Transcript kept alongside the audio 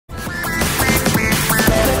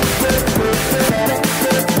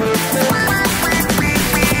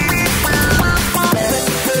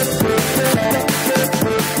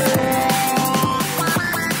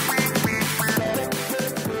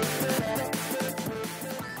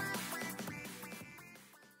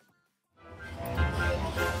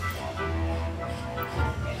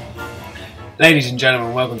Ladies and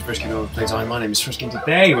gentlemen, welcome to Frisky Playtime. My name is Frisky and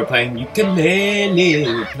today we're playing Yooka Laylee.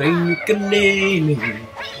 We're playing Yooka Laylee.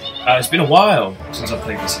 It's been a while since I've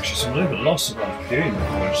played this actually, so I'm a little bit lost of what I'm doing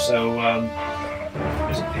before. So,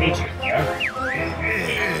 there's a page here.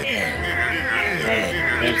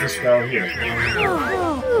 There's this girl here.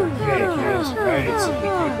 Okay, here's very simply.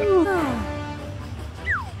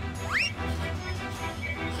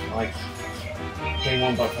 Like, getting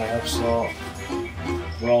one buck I have slot.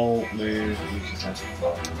 Roll, move, use the test.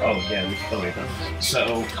 Oh yeah, we've already done this.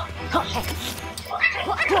 So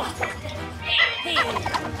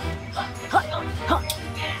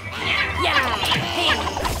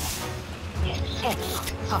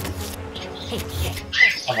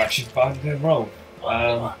I've actually found a good roll.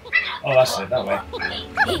 Oh, that's it, that way.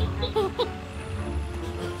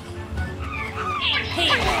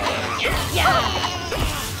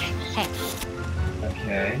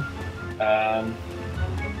 Okay.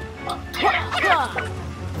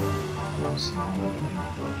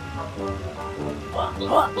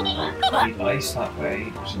 Ice that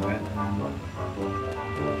way,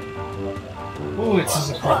 oh, it is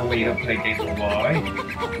a proper way you don't play games for why.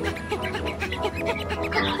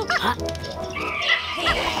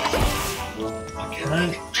 I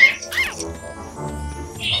can't.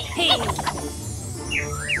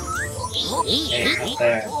 Hey, up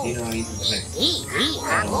there, you know you can play.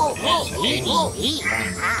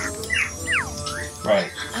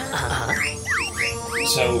 Right.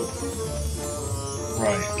 So,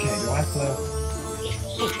 right, okay, do I have to...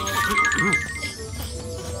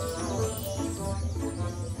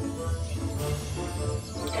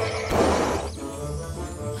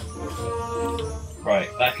 Right,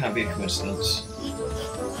 that can't be a coincidence.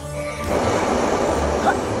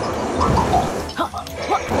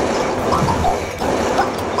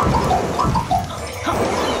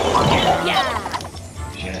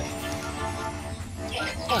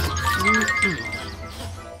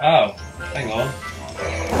 Oh, hang on.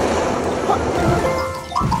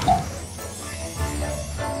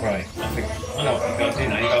 Right, I know what you've got to do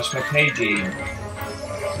now. You've got to spell KG.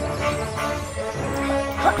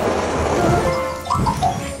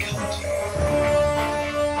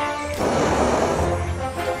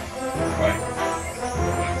 Right.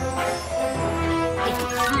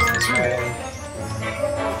 This way.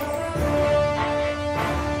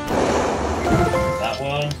 That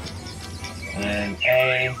one. And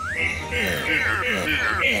A.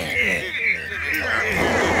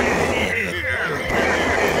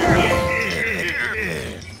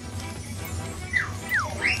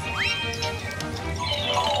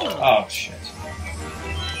 Oh shit.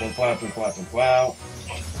 Wow, wow, wow.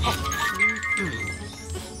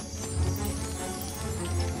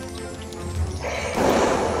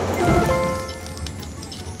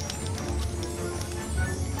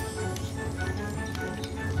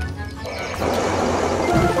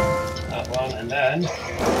 That one, and then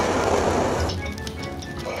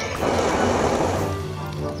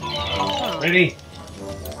ready?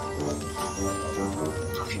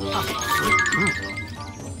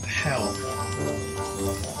 Hell.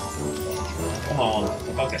 Come on,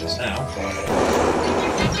 if I'll get this now.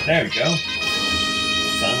 There we go.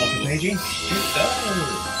 Sound like a pagey? It does!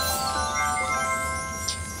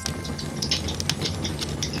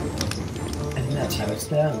 And that's how it's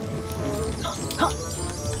done.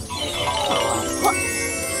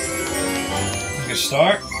 Good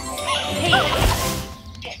start.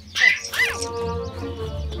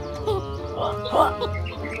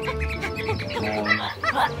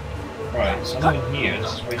 Right, so I'm in here,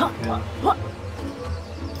 this is where you can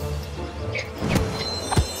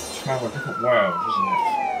travel a different world, isn't it?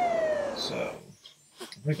 So,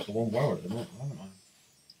 I've only got the one world at the moment, haven't I?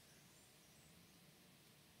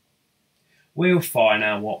 We'll find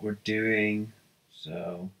out what we're doing,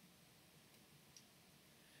 so...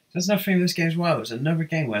 That's another thing with this game as well, it's another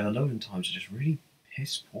game where the loading times are just really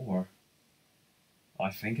piss poor. I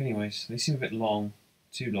think anyways, they seem a bit long,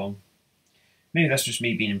 too long. Maybe that's just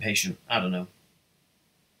me being impatient. I don't know.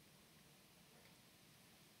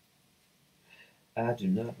 I do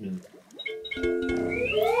not know.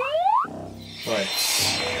 Right.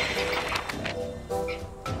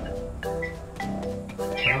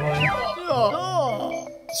 Can I?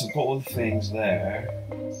 So I've got all the things there.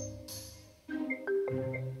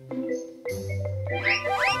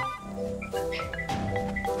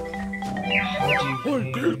 How do you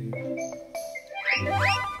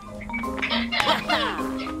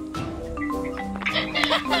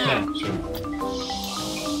yeah, sure.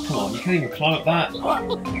 Come on, you can't even climb up that.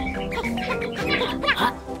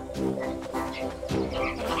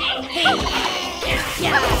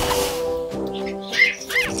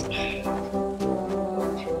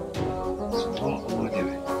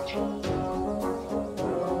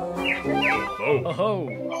 Toes.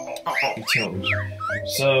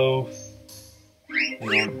 So,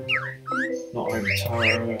 hang on. Not over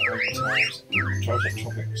towers. Towers at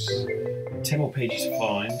tropics. 10 more pages to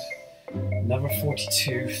find. Another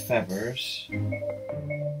 42 feathers.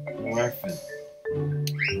 No orphan. 10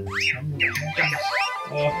 more pages.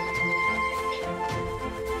 Oh.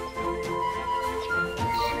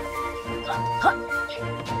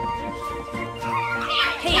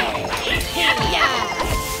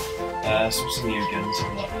 Something new again, so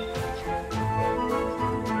that.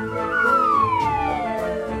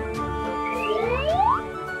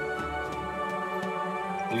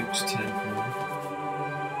 Luke's 10.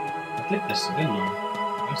 I did this, didn't I?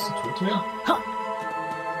 That's the tutorial.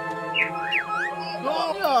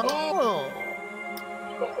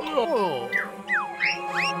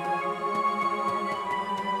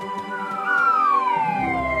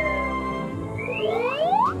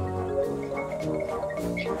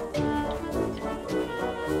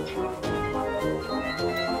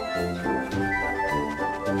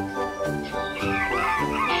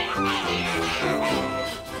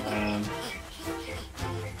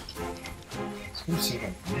 Let's see if I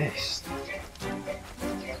missed.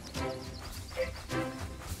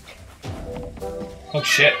 Oh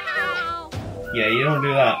shit. Yeah, you don't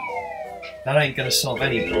do that. That ain't gonna solve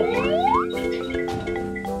any problem.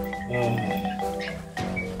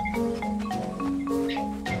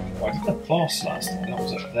 Well, I did the boss last time, that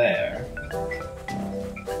was up there.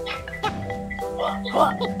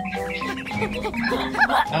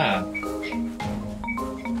 Ah.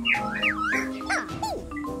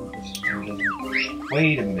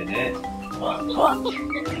 Wait a minute.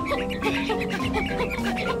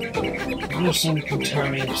 You know someone can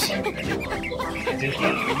turn me into something. I did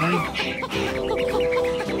that, didn't I?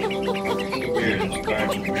 Weird, this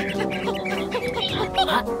guard's weird. There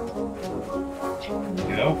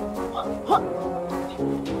we go.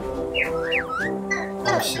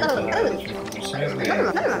 Also,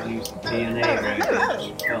 use the DNA ray, which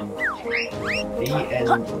is fun.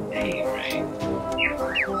 DNA ray.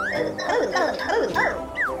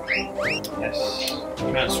 Yes,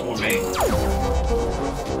 transform me.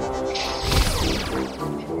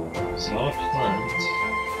 So a plant.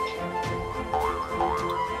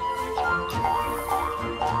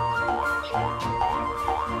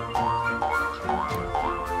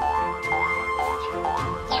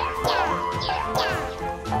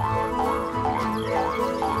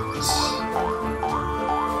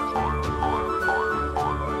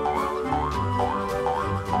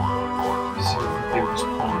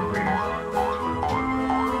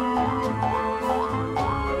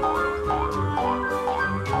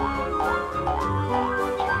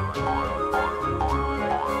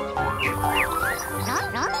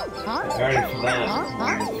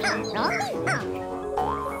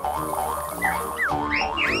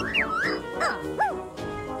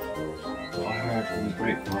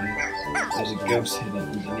 There's a ghost hidden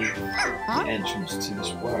underneath the entrance to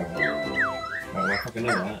this world. Right, well, I fucking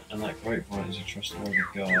know that, and that grapevine is a trustworthy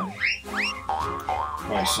guy.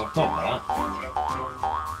 Right, so I've got that.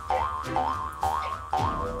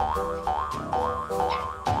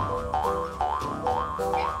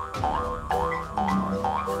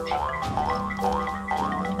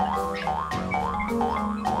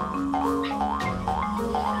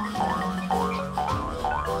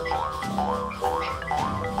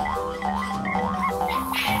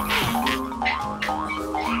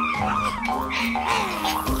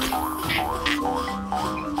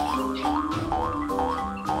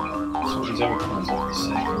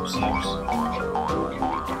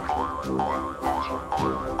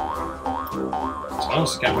 I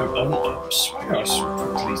honestly can't remember. I swear I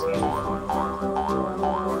saw these guys before.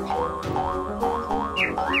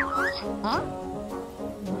 Huh?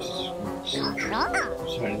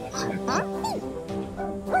 Sorry, that's it.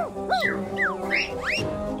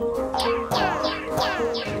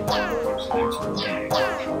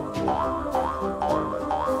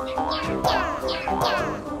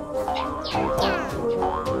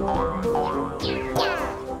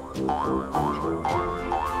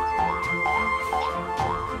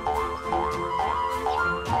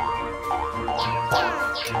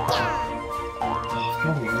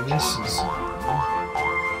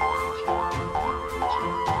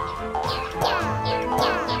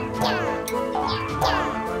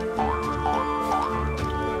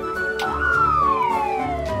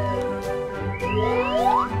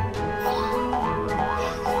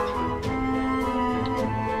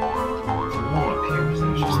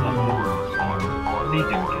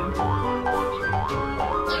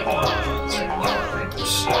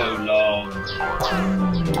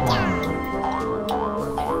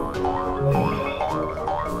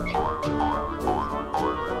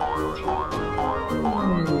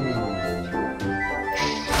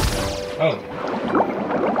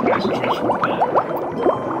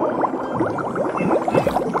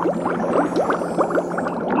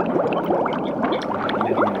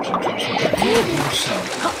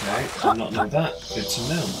 Alright, I've not know that. Good to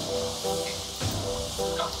know.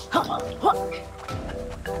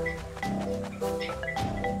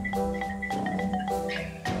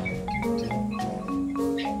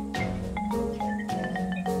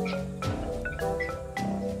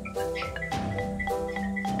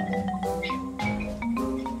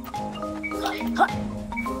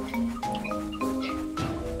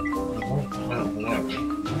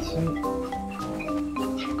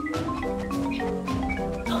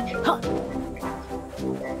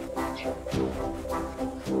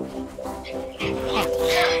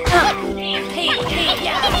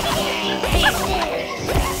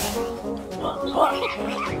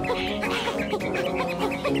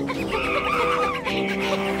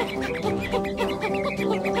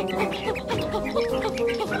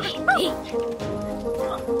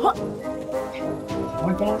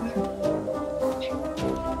 Why Bonobo?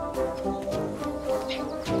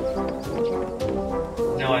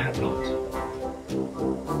 No, I have not.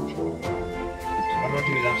 How do I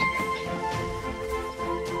do that again?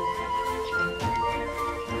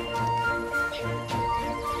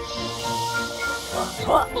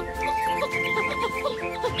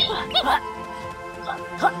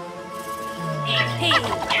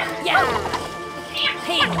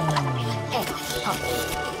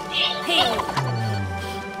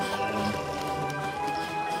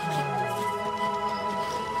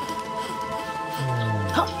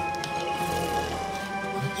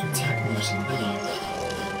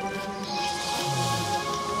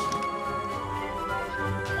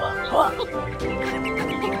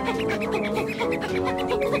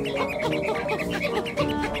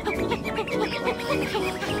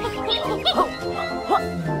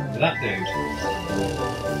 That dude.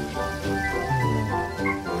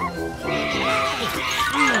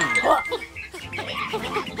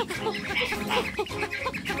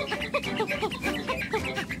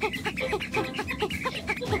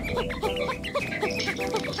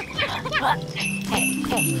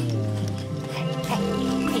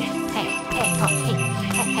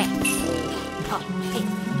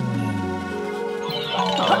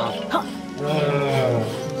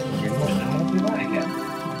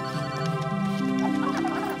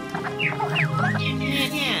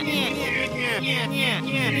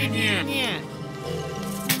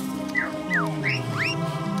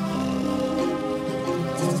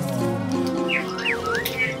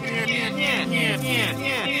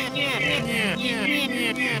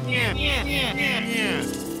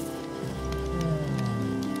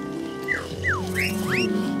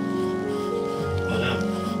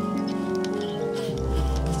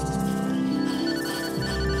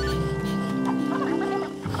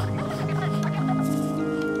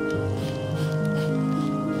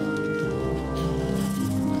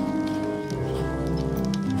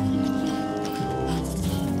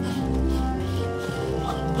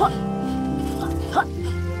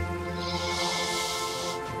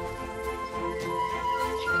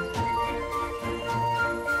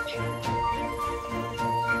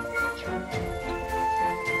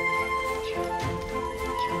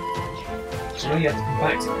 So now you have to come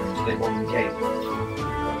back to them until they want the gate.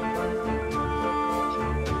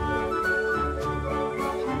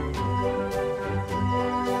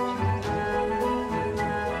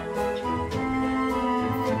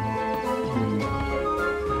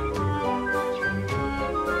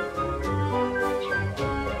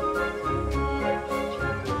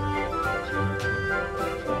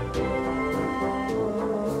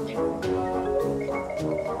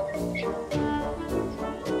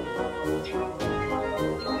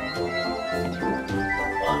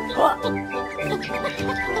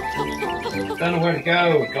 Don't know where to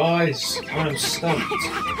go, guys. I'm stumped. I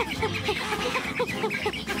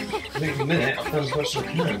think in a minute I've done as much as I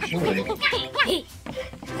can, surely.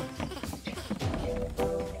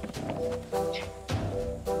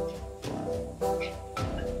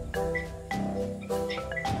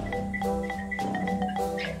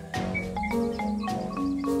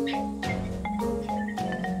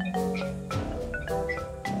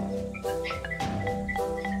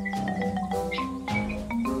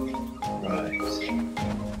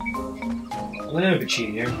 I'm an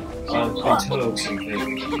overtune here. I've been told something.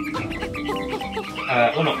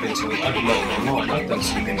 Well, not been told, I've looked online, I've done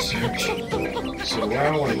some research. So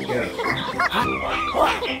where I want to go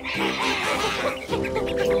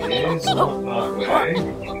is not that way.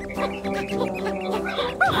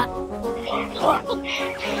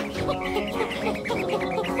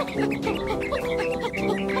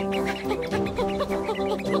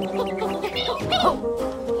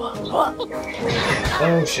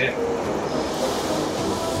 Oh shit.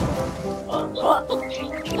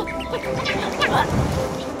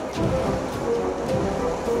 Come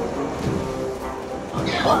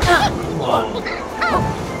on.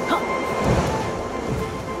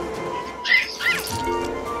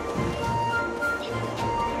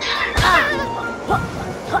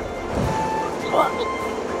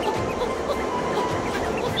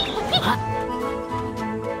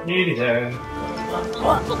 Nearly there.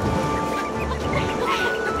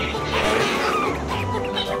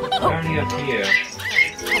 Apparently up here.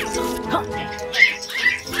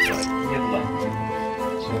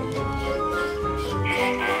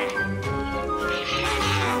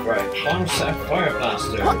 Right, final set of fire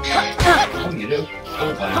blaster. Oh, you do.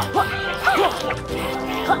 Oh, wow.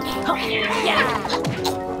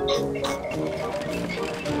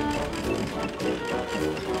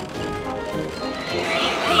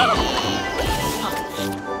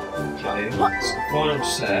 Okay, so the final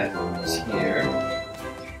set is here.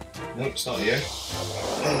 Nope, it's not here.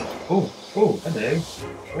 Oh, oh, hello.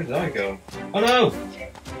 Where did I go? Oh no!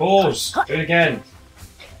 Pause! Do it again.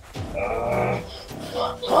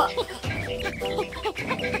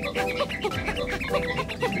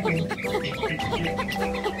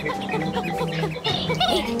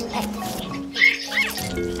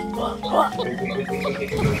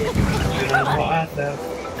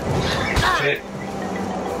 Shit.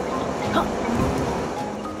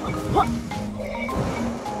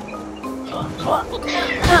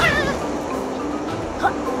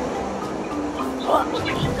 I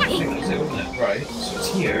think that's it, wasn't it? Right, so it's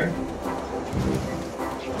here.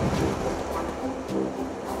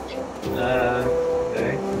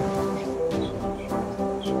 Okay.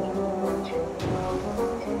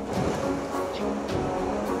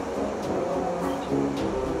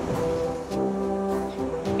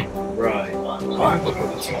 Right. I'll look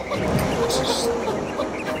at the top.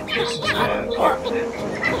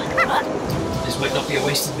 This might not be a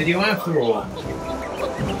wasted video after all.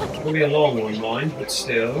 It'll be a long one, mind, but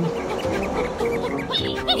still.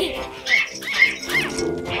 Yeah.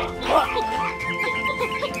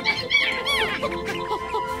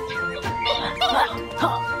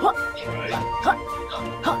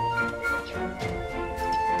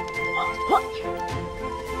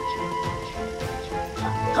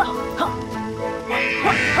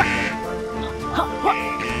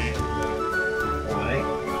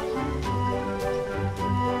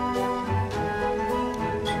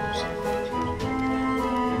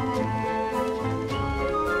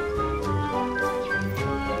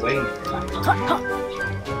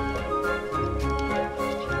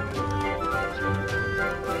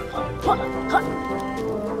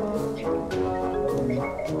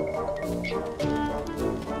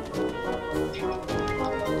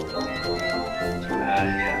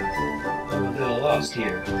 I'm a little lost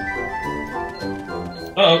here.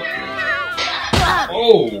 Uh-oh.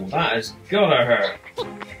 Oh, that has gotta hurt.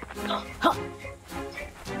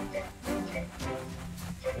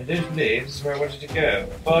 I don't believe this is where I wanted to go.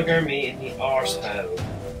 Bugger me in the arsehole.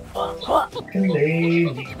 Yooka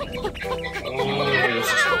Laylee. Oh, this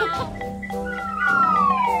is...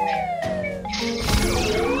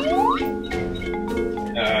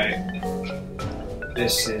 Alright.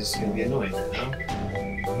 This is gonna be annoying now.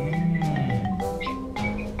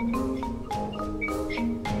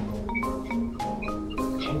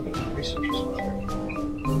 I'm gonna research this one.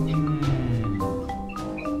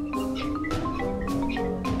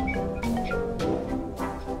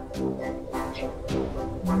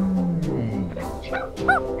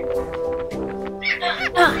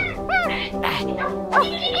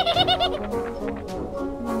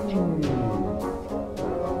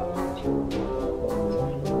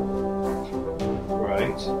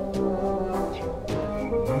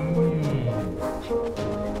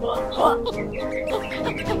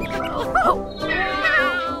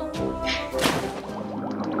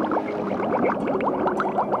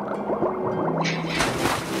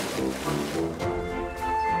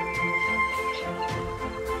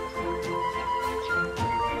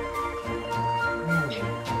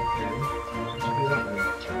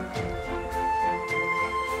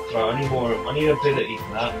 Right, I need ability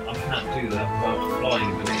for that. I can't do that without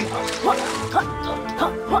flying ability.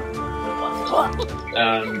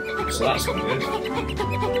 So that's not good. Now, how do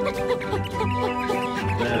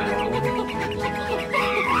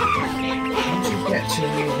you get to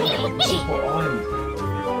there? This is what I'm...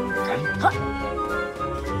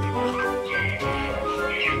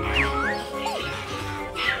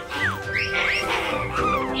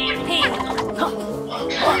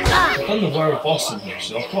 I've done the world boss in here,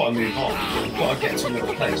 so I've got to move on. I've got to get to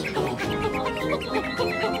another place.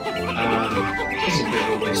 This is a bit of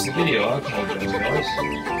a waste of video, I apologise, guys.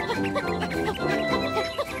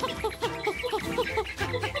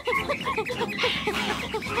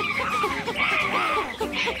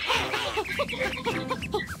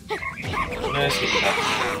 Let's get you back.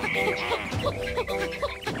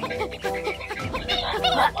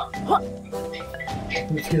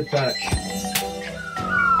 Let's get back.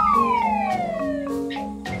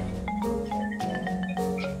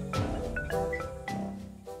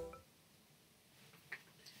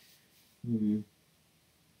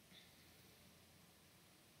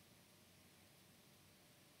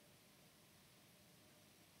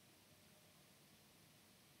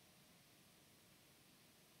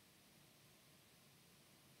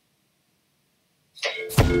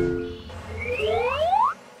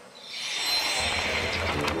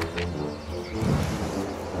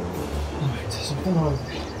 Alright, so come on.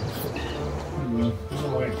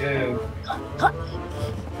 Where to go?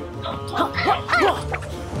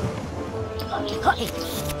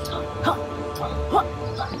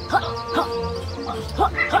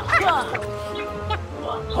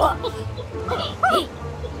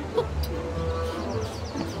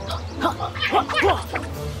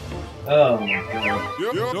 Oh my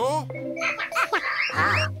god.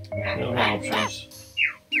 No options.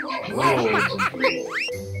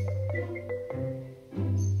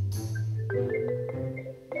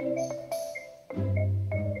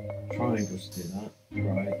 Triangles do that.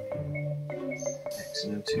 Right. X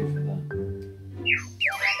and O2 for that.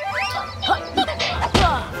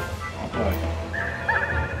 Right.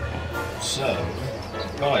 So, there's a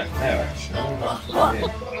guy up there actually. I'm going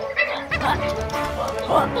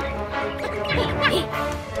to put him in.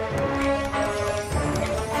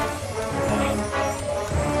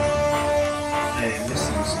 Hey, I'm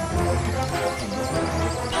missing something.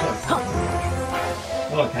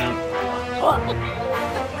 Oh, I can't.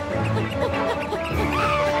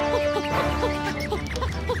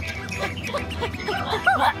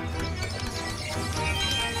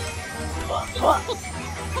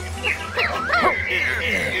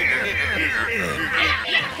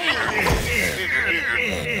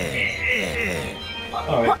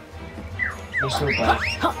 Alright, let's go back.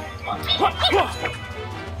 I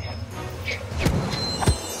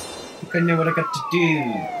think I know what I got to do.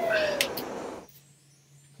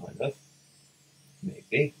 Kind of.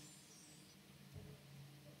 Maybe.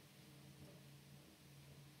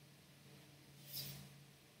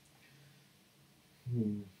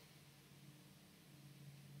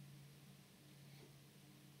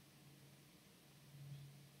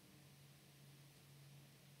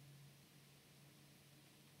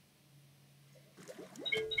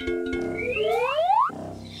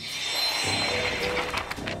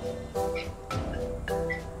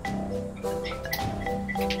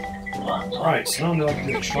 Right, so now I have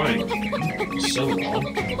to do a triangle. So long.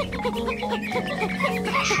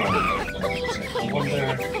 Triangle. I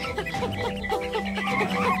wonder.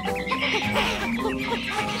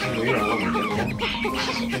 Oh yeah, I wonder one.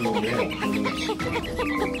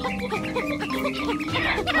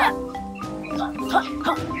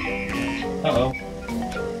 Uh-oh.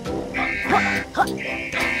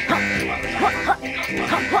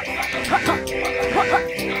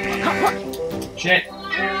 Shit.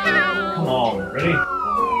 Come on, ready?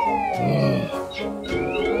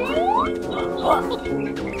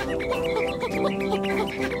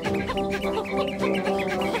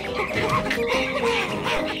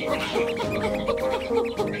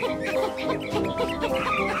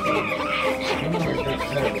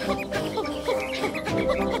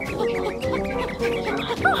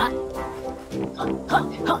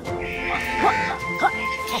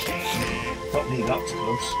 Got me that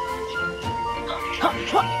close.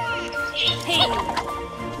 Hey!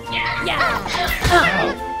 Yeah! Wow.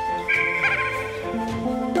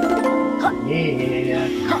 Yeah.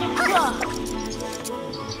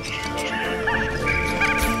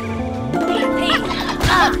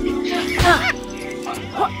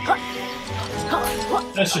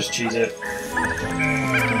 Let's just cheese it.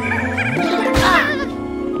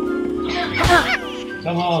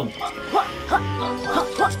 Come on.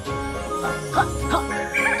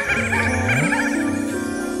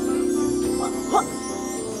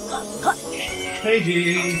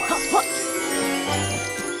 Pagey.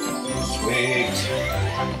 Sweet.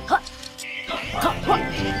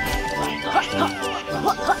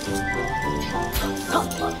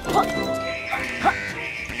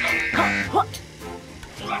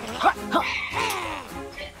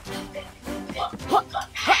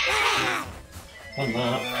 Done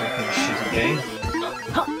that, fucking shitty game.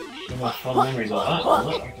 No fun memories of that,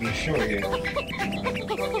 I can assure you.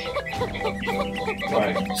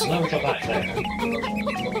 Right, so now we've got that there.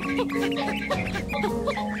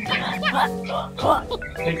 I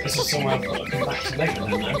think this is somewhere I've got to come back to later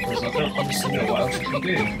then now, because I don't honestly know what else I can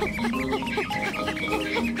do.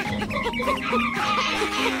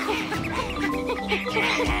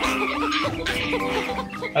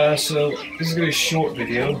 So this is going to be a short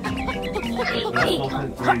video.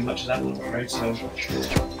 Not really much of that, I'm afraid.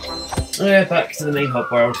 So yeah, back to the main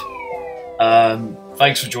hub world.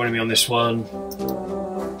 Thanks for joining me on this one,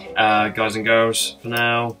 guys and girls. For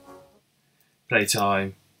now,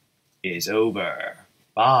 playtime is over.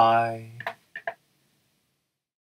 Bye.